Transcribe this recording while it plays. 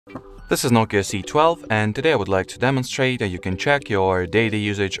This is NOKIA C12, and today I would like to demonstrate that you can check your data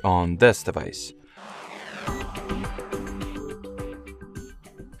usage on this device.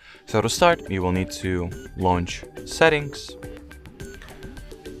 So to start, you will need to launch Settings,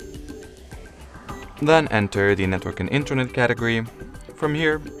 then enter the Network and Internet category. From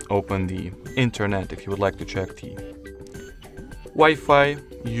here, open the Internet if you would like to check the Wi-Fi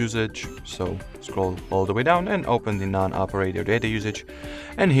usage. So scroll all the way down and open the non-operator data usage.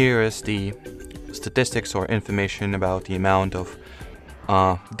 And here is the statistics or information about the amount of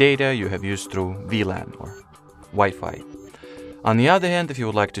data you have used through WLAN or Wi-Fi. On the other hand, if you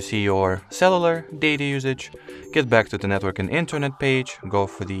would like to see your cellular data usage, get back to the Network and Internet page, go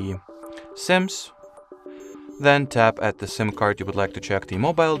for the SIMs, then tap at the SIM card you would like to check the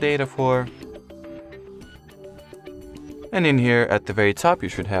mobile data for. And in here at the very top you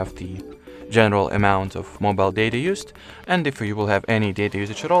should have the general amount of mobile data used, and if you will have any data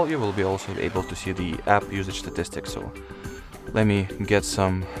usage at all, you will be also able to see the app usage statistics. So let me get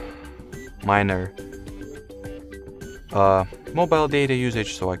some minor mobile data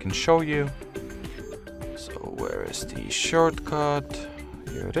usage so I can show you. So where is the shortcut?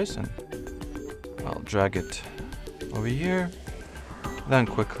 Here it is, and I'll drag it over here, then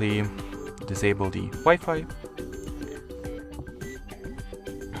quickly disable the Wi-Fi.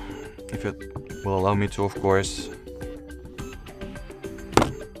 If it will allow me to, of course,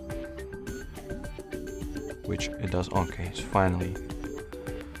 which it does. Okay, it's finally.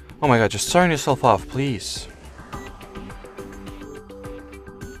 Oh my god, just turn yourself off, please.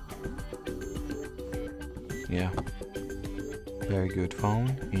 Yeah, very good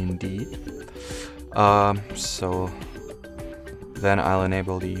phone indeed. So then I'll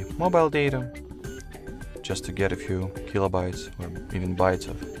enable the mobile data just to get a few kilobytes or even bytes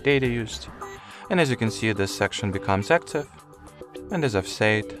of data used. And as you can see, this section becomes active. And as I've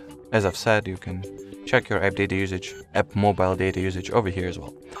said, you can check your app mobile data usage over here as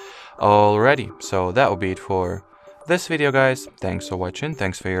well. Alrighty, so that will be it for this video, guys. Thanks for watching,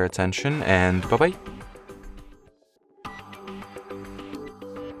 thanks for your attention, and bye-bye.